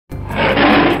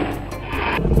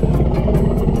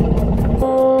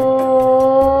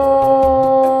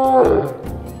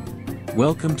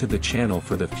Welcome to the channel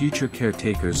for the future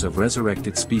caretakers of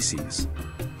resurrected species.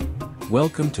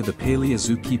 Welcome to the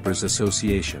Paleo-Zoo-Keepers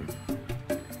Association.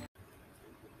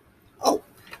 Oh,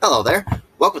 hello there.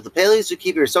 Welcome to the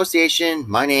Paleo-Zoo-Keeper Association.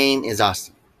 My name is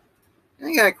Austin.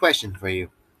 I got a question for you.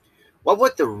 What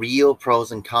would the real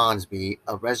pros and cons be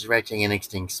of resurrecting an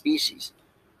extinct species?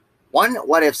 One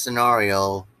what-if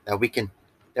scenario that we can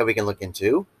look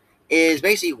into is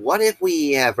basically, what if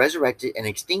we have resurrected an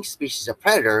extinct species of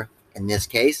predator, in this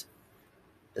case,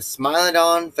 the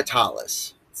Smilodon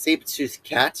fatalis, saber-toothed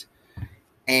cat,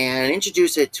 and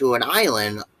introduce it to an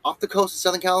island off the coast of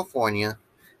Southern California,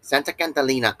 Santa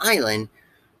Catalina Island,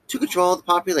 to control the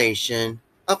population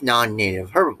of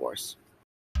non-native herbivores.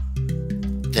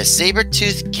 The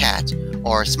saber-toothed cat,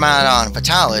 or Smilodon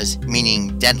fatalis,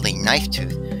 meaning deadly knife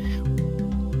tooth,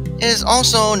 is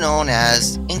also known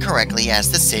as incorrectly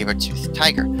as the saber-toothed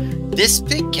tiger. This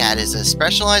big cat is a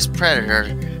specialized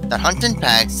predator that hunted in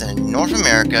packs in North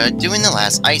America during the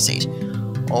last ice age,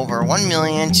 over 1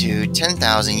 million to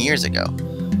 10,000 years ago,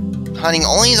 hunting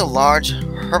only the large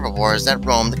herbivores that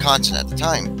roamed the continent at the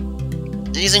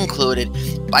time. These included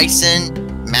bison,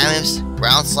 mammoths,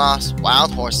 ground sloths,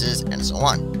 wild horses, and so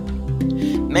on.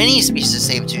 Many species of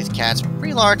saber-toothed cats are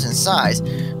pretty large in size,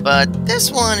 but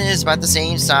this one is about the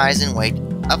same size and weight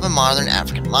of a modern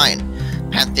African lion,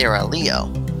 Panthera leo,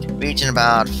 reaching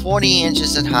about 40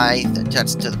 inches in height,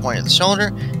 touched to the point of the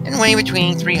shoulder, and weighing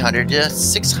between 300 to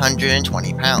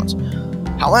 620 pounds.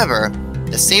 However,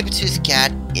 the saber-toothed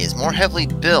cat is more heavily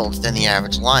built than the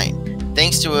average lion.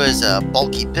 Thanks to his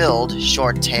bulky build,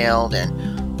 short-tailed,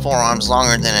 and forearms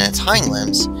longer than its hind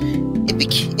limbs,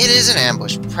 it is an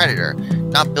ambush predator,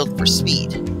 not built for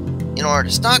speed. In order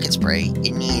to stalk its prey,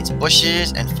 it needs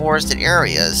bushes and forested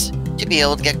areas to be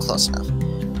able to get close enough.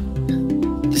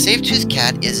 The saber-toothed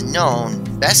cat is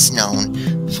best known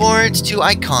for its two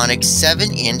iconic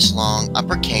 7-inch long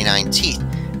upper canine teeth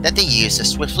that they use to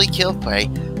swiftly kill prey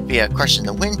via crushing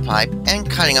the windpipe and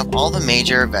cutting up all the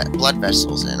major blood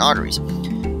vessels and arteries.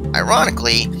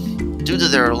 Ironically, due to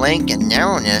their length and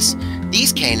narrowness,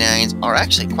 these canines are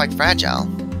actually quite fragile.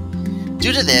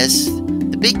 Due to this,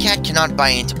 the big cat cannot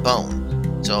bite into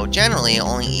bone, so generally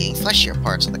only eating fleshier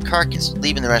parts of the carcass,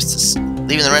 leaving the rest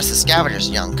to scavengers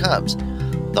and young cubs.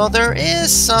 Though there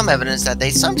is some evidence that they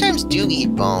sometimes do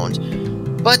eat bones,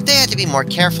 but they have to be more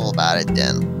careful about it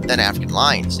than African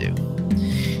lions do.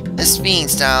 This feeding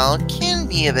style can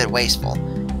be a bit wasteful,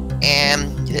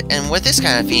 and with this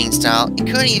kind of feeding style, it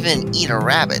could even eat a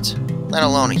rabbit, let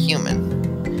alone a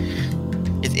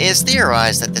human. It is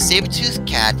theorized that the saber-toothed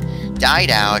cat died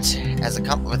out as a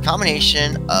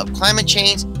combination of climate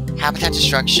change, habitat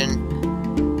destruction,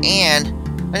 and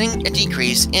a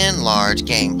decrease in large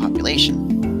game population.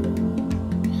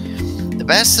 The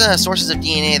best sources of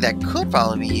DNA that could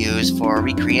probably be used for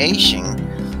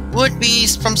recreation would be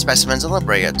from specimens of La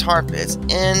Brea tar pits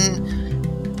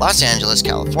in Los Angeles,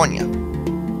 California.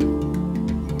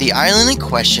 The island in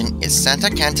question is Santa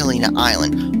Catalina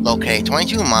Island, located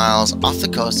 22 miles off the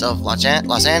coast of Los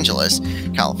Angeles,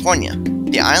 California.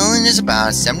 The island is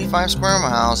about 75 square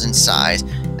miles in size,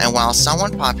 and while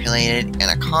somewhat populated and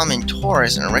a common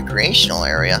tourist and recreational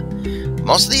area,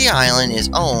 most of the island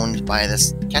is owned by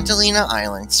the Catalina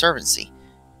Island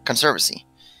Conservancy.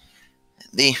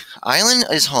 The island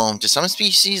is home to some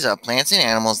species of plants and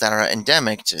animals that are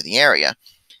endemic to the area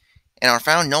and are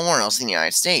found nowhere else in the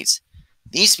United States.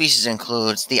 These species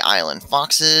include the island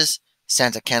foxes,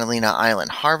 Santa Catalina Island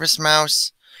harvest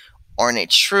mouse,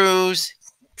 ornate shrews,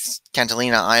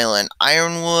 Catalina Island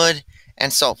ironwood,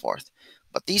 and so forth.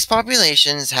 But these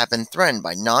populations have been threatened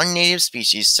by non-native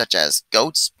species such as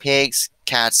goats, pigs,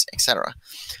 cats, etc.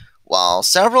 While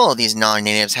several of these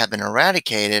non-natives have been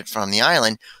eradicated from the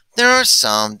island, there are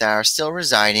some that are still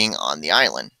residing on the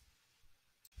island.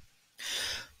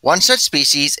 One such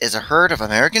species is a herd of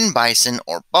American bison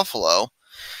or buffalo,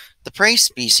 the prey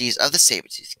species of the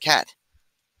saber-toothed cat.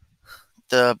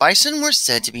 The bison were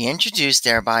said to be introduced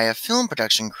there by a film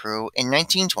production crew in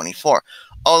 1924,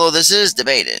 although this is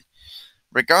debated.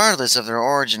 Regardless of their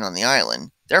origin on the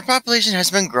island, their population has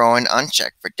been growing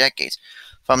unchecked for decades,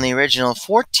 from the original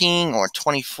 14 or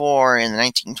 24 in the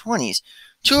 1920s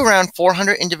to around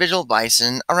 400 individual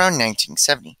bison around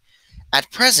 1970. At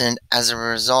present, as a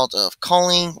result of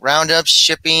culling, roundups,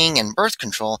 shipping, and birth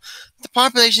control, the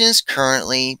population is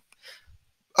currently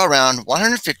around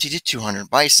 150 to 200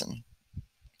 bison.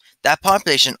 That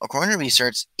population, according to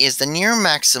research, is the near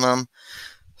maximum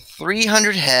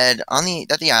 300 head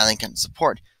that the island can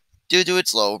support due to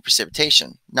its low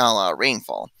precipitation, not a lot of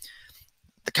rainfall.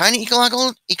 The kind of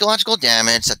ecological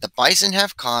damage that the bison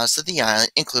have caused to the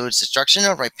island includes destruction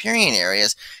of riparian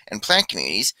areas and plant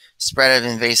communities, spread of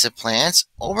invasive plants,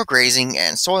 overgrazing,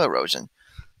 and soil erosion.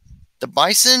 The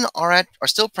bison are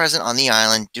still present on the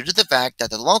island due to the fact that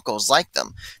the locals like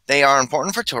them. They are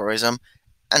important for tourism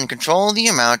and control the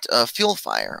amount of fuel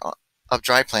fire of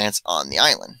dry plants on the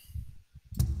island.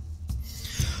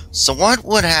 So what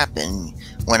would happen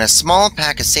when a small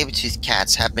pack of saber-toothed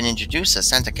cats have been introduced to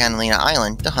Santa Catalina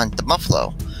Island to hunt the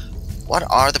buffalo? What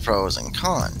are the pros and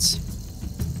cons?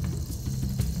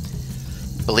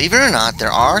 Believe it or not,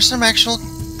 there are some actual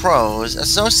pros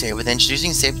associated with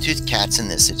introducing saber-toothed cats in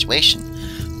this situation.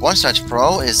 One such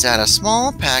pro is that a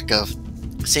small pack of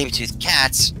saber-toothed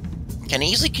cats can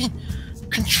easily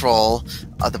control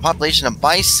the population of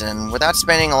bison without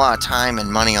spending a lot of time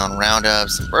and money on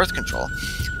roundups and birth control.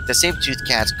 The saber-toothed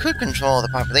cats could control the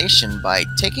population by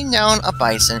taking down a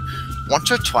bison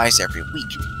once or twice every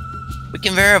week. We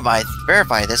can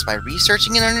verify this by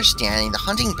researching and understanding the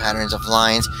hunting patterns of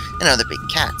lions and other big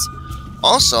cats.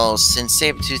 Also, since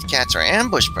saber-toothed cats are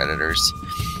ambush predators,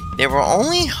 they will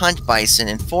only hunt bison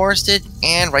in forested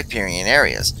and riparian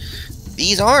areas.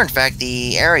 These are in fact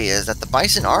the areas that the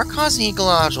bison are causing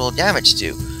ecological damage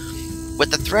to.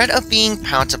 With the threat of being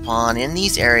pounced upon in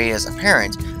these areas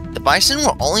apparent, the bison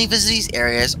will only visit these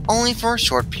areas only for a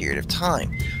short period of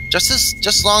time,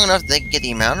 just long enough that they can get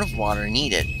the amount of water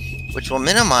needed, which will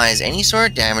minimize any sort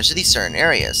of damage to these certain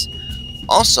areas.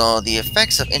 Also, the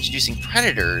effects of introducing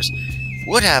predators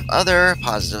would have other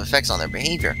positive effects on their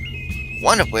behavior,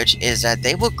 one of which is that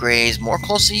they will graze more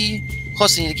closely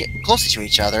to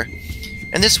each other,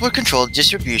 and this would control the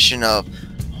distribution of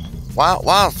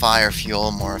wildfire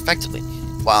fuel more effectively,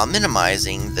 while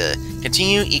minimizing the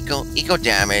continued eco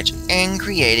damage and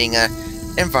creating an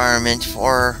environment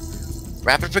for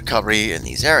rapid recovery in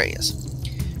these areas.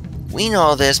 We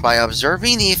know this by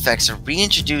observing the effects of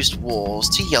reintroduced wolves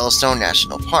to Yellowstone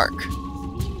National Park.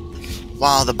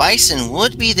 While the bison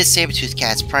would be the saber-toothed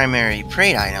cat's primary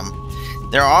prey item,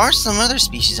 there are some other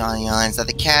species on the islands that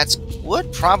the cats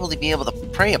would probably be able to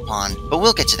prey upon, but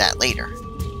we'll get to that later.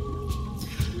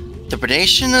 The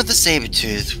predation of the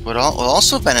saber-tooth will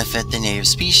also benefit the native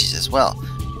species as well.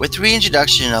 With the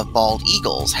reintroduction of bald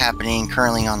eagles happening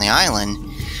currently on the island,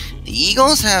 the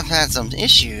eagles have had some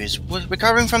issues with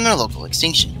recovering from their local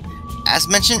extinction. As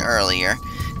mentioned earlier,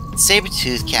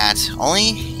 saber-toothed cats only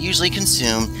usually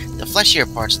consume the fleshier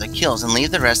parts of the kills and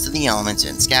leave the rest of the elements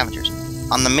and scavengers.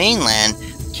 On the mainland,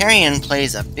 carrion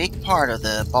plays a big part of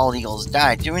the bald eagle's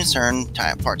diet during certain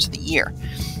parts of the year.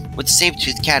 With the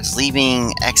saber-toothed cats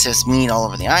leaving excess meat all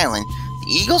over the island,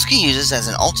 the eagles can use this as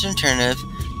an alternative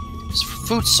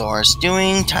food source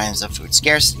during times of food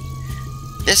scarcity.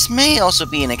 This may also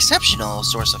be an exceptional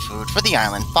source of food for the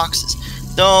island foxes,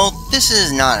 though this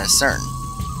is not as certain.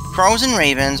 Crows and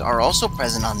ravens are also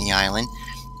present on the island.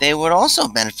 They would also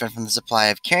benefit from the supply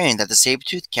of carrion that the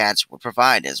saber-toothed cats would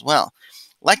provide as well,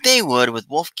 like they would with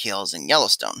wolf kills in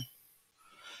Yellowstone.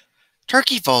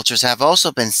 Turkey vultures have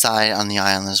also been sighted on the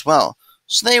island as well,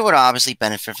 so they would obviously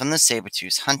benefit from the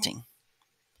saber-tooth's hunting.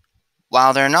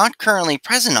 While they're not currently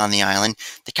present on the island,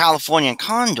 the Californian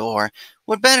condor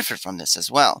would benefit from this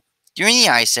as well. During the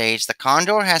Ice Age, the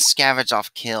condor has scavenged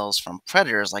off kills from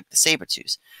predators like the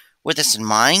saber-tooths. With this in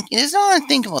mind, it is not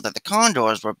unthinkable that the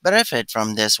condors would benefit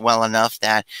from this well enough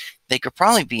that they could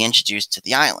probably be introduced to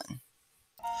the island.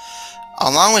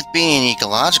 Along with being an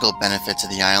ecological benefit to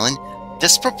the island,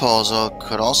 this proposal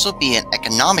could also be an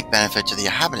economic benefit to the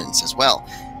inhabitants as well.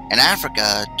 In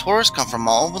Africa, tourists come from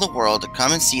all over the world to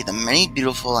come and see the many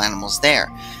beautiful animals there,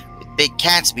 with big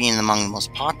cats being among the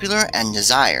most popular and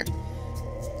desired.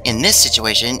 In this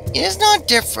situation, it is not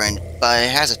different, but it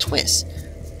has a twist.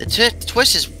 The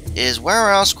twist is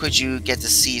where else could you get to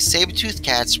see saber-toothed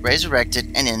cats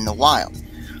resurrected and in the wild?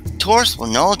 Tourists will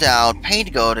no doubt pay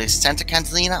to go to Santa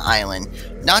Catalina Island,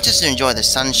 not just to enjoy the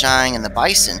sunshine and the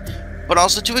bison, but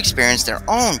also to experience their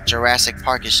own Jurassic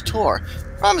Parkish tour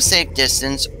from a safe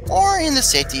distance or in the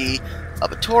safety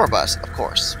of a tour bus, of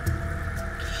course.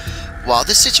 While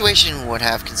this situation would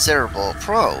have considerable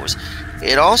pros,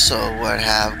 it also would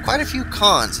have quite a few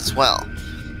cons as well.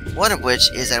 One of which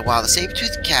is that while the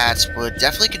saber-toothed cats would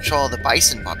definitely control the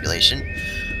bison population,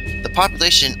 the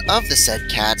population of the said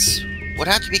cats would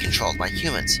have to be controlled by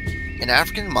humans. In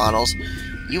African models,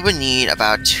 you would need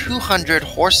about 200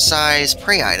 horse-sized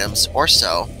prey items or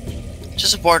so to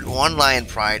support one lion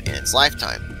pride in its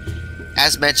lifetime.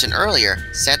 As mentioned earlier,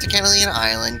 Santa Catalina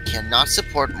Island cannot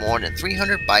support more than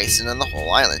 300 bison on the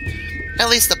whole island, at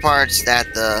least the parts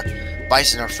that the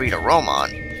bison are free to roam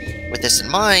on. With this in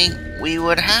mind, we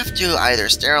would have to either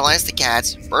sterilize the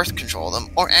cats, birth control them,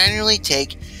 or annually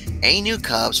take any new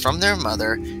cubs from their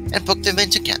mother and put them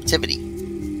into captivity.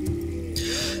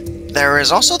 There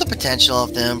is also the potential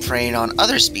of them preying on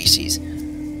other species.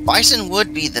 Bison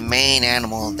would be the main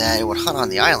animal that it would hunt on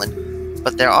the island,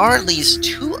 but there are at least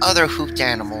 2 other hoofed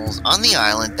animals on the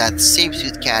island that the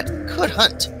saber-toothed cat could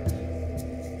hunt.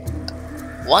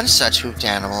 One such hoofed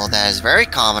animal that is very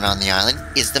common on the island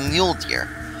is the mule deer.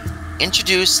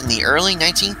 Introduced in the early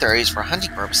 1930s for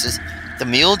hunting purposes, the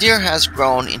mule deer has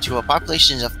grown into a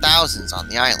population of thousands on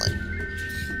the island.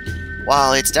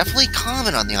 While it's definitely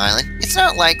common on the island, it's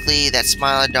not likely that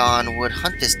Smilodon would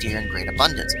hunt this deer in great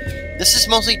abundance. This is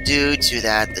mostly due to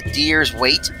that the deer's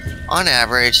weight, on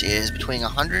average, is between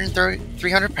 100 and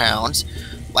 300 pounds,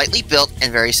 lightly built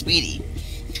and very speedy.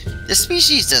 This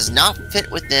species does not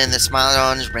fit within the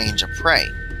Smilodon's range of prey,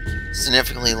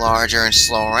 significantly larger and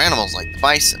slower animals like the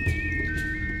bison.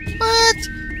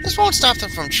 But this won't stop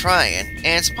them from trying,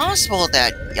 and it's possible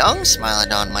that young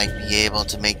Smilodon might be able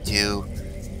to make do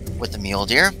with the mule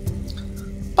deer,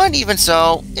 but even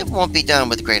so, it won't be done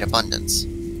with great abundance.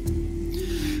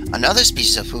 Another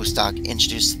species of hoofstock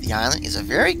introduced to the island is a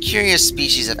very curious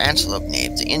species of antelope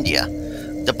native to India.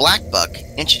 The black buck,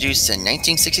 introduced in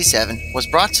 1967, was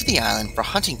brought to the island for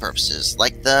hunting purposes,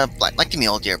 like the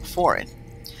mule deer before it.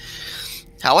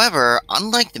 However,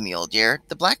 unlike the mule deer,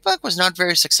 the black buck was not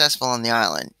very successful on the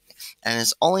island, and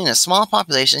is only in a small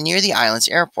population near the island's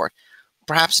airport,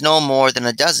 perhaps no more than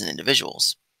a dozen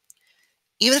individuals.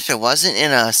 Even if it wasn't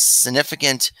in a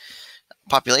significant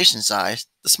population size,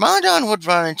 the Smilodon would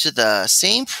run into the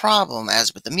same problem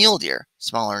as with the mule deer,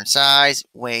 smaller in size,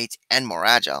 weight, and more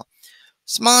agile.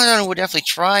 Smilodon would definitely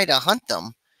try to hunt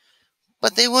them,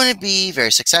 but they wouldn't be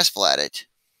very successful at it.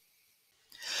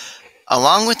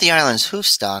 Along with the island's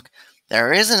hoofstock,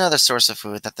 there is another source of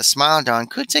food that the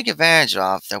Smilodon could take advantage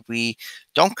of that we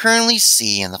don't currently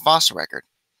see in the fossil record: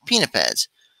 pinnipeds.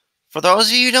 For those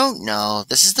of you who don't know,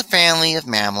 this is the family of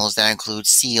mammals that includes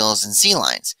seals and sea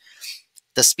lions.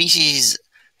 The species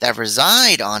that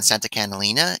reside on Santa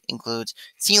Catalina includes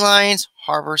sea lions,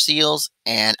 harbor seals,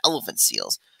 and elephant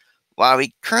seals. While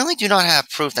we currently do not have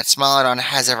proof that Smilodon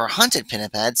has ever hunted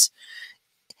pinnipeds,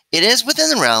 it is within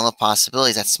the realm of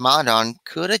possibilities that Smilodon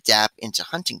could adapt into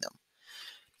hunting them.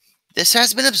 This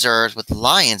has been observed with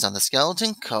lions on the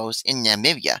Skeleton Coast in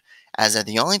Namibia, as they're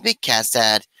the only big cats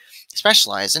that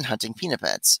specialize in hunting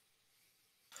pinnipeds.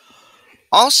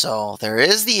 Also, there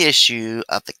is the issue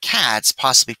of the cats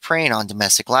possibly preying on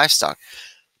domestic livestock.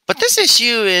 But this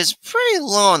issue is pretty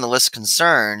low on the list of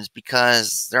concerns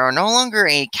because there are no longer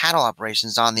any cattle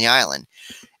operations on the island,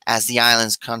 as the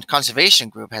island's conservation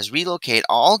group has relocated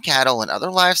all cattle and other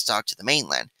livestock to the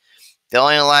mainland. The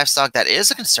only livestock that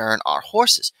is a concern are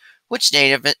horses, which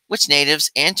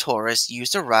natives and tourists use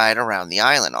to ride around the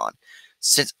island on.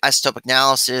 Since isotopic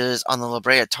analysis on the La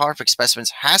Brea tarfic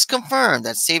specimens has confirmed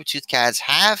that saber-toothed cats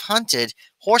have hunted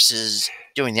horses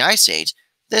during the Ice Age,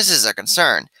 this is a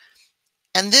concern.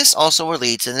 And this also will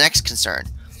lead to the next concern: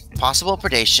 possible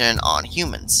predation on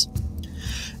humans.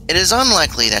 It is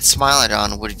unlikely that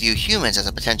Smilodon would view humans as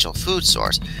a potential food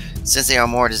source, since they are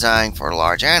more designed for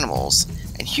large animals,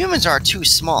 and humans are too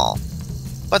small.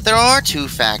 But there are 2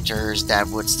 factors that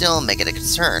would still make it a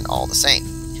concern all the same.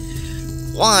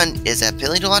 One is that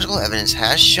paleontological evidence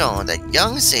has shown that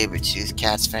young saber-toothed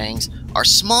cats' fangs are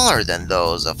smaller than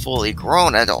those of fully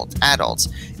grown adults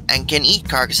and can eat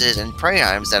carcasses and prey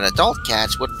items that adult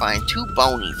cats would find too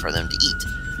bony for them to eat.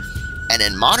 And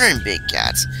in modern big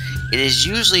cats, it is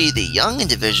usually the young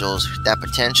individuals that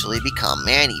potentially become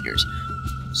man-eaters.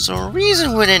 So a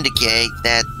reason would indicate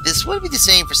that this would be the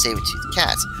same for saber-toothed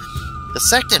cats. The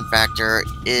second factor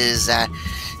is that,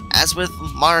 as with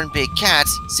modern big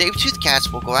cats, saber-toothed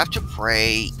cats will go after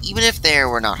prey even if they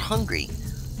were not hungry.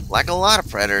 Like a lot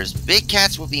of predators, big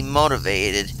cats will be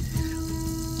motivated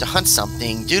to hunt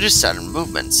something due to sudden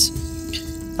movements.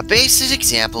 A basic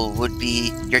example would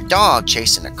be your dog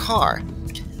chasing a car.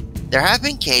 There have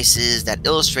been cases that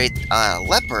illustrate a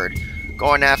leopard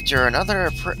going after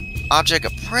another object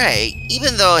of prey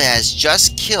even though it has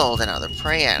just killed another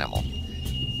prey animal.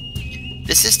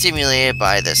 This is stimulated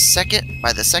by the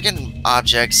second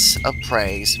object's of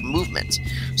prey's movement.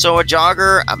 So a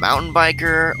jogger, a mountain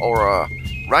biker, or a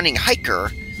running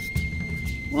hiker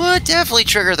would definitely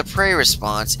trigger the prey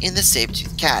response in the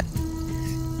saber-toothed cat,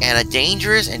 and a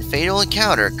dangerous and fatal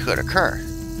encounter could occur.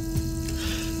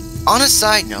 On a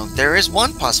side note, there is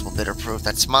one possible bit of proof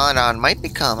that Smilodon might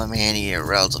become a man-eater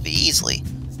relatively easily.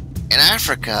 In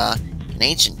Africa, in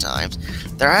ancient times,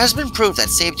 there has been proof that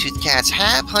saber-toothed cats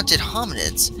have hunted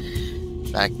hominids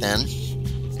back then,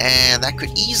 and that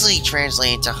could easily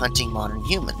translate into hunting modern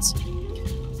humans.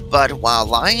 But while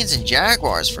lions and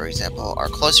jaguars, for example, are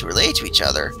closely related to each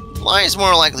other, the lion is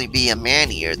more likely to be a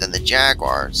man-eater than the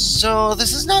jaguar, so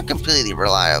this is not completely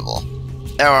reliable.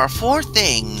 There are 4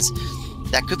 things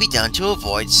that could be done to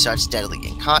avoid such deadly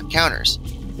encounters.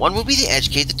 One would be to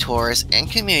educate the tourists and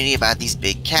community about these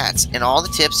big cats and all the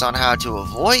tips on how to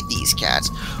avoid these cats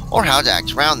or how to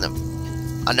act around them.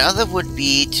 Another would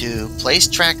be to place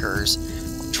tracers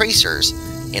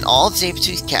in all the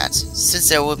saber-toothed cats. Since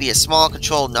there will be a small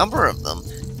controlled number of them,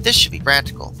 this should be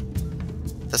practical.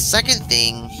 The second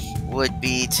thing would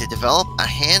be to develop a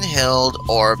handheld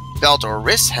or belt or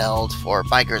wrist held for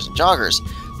bikers and joggers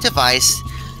device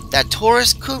that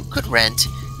tourists could rent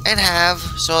and have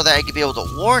so that it could be able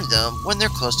to warn them when they're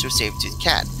close to a saber-toothed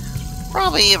cat,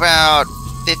 probably about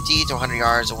 50 to 100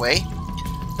 yards away.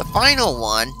 The final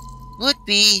one would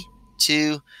be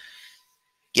to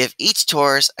give each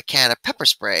tourist a can of pepper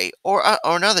spray or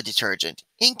another detergent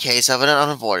in case of an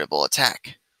unavoidable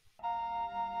attack.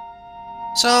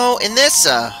 So, in this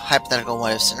hypothetical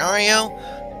what-if scenario,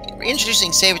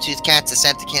 introducing saber-toothed cats to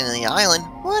Santa Catalina Island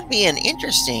would be an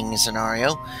interesting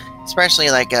scenario, especially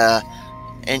like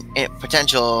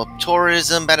potential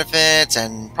tourism benefits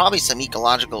and probably some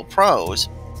ecological pros.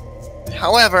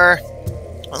 However,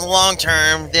 in the long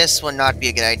term, this would not be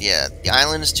a good idea. The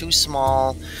island is too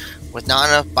small, with not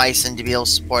enough bison to be able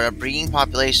to support a breeding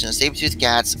population of saber-toothed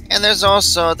cats, and there's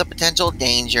also the potential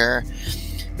danger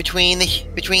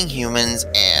between humans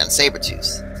and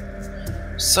saber-tooths.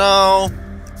 So,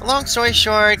 long story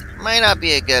short, might not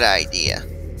be a good idea.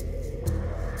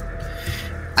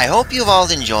 I hope you've all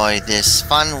enjoyed this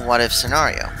fun what-if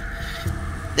scenario.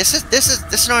 This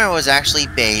scenario was actually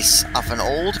based off an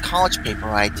old college paper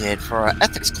I did for an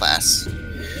ethics class.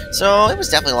 So it was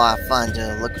definitely a lot of fun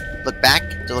to look back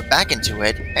into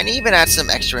it and even add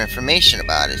some extra information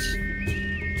about it.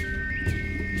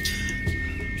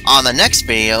 On the next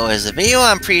video is a video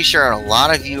I'm pretty sure a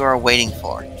lot of you are waiting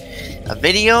for. A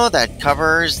video that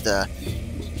covers the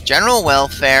general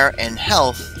welfare and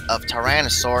health of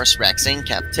Tyrannosaurus rex in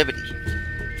captivity.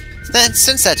 Then,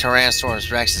 since that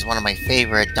Tyrannosaurus rex is one of my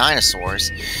favorite dinosaurs,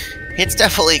 it's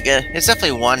definitely good. It's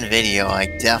definitely one video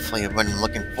I definitely have been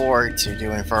looking forward to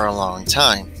doing for a long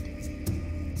time.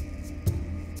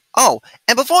 Oh,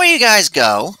 and before you guys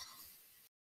go,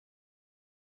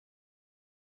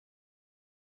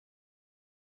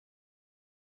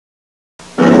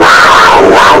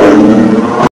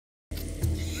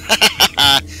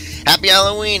 Happy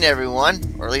Halloween,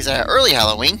 everyone! Or at least early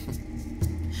Halloween.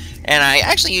 And I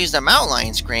actually used a mountain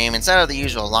lion scream instead of the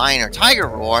usual lion or tiger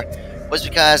roar, was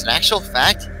because, in actual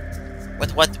fact,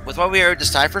 with what we heard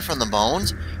deciphered from the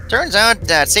bones, turns out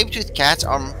that saber-toothed cats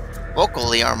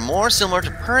vocally are more similar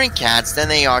to purring cats than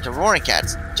they are to roaring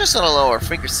cats, just at a lower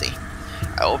frequency.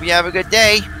 I hope you have a good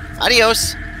day.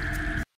 Adios!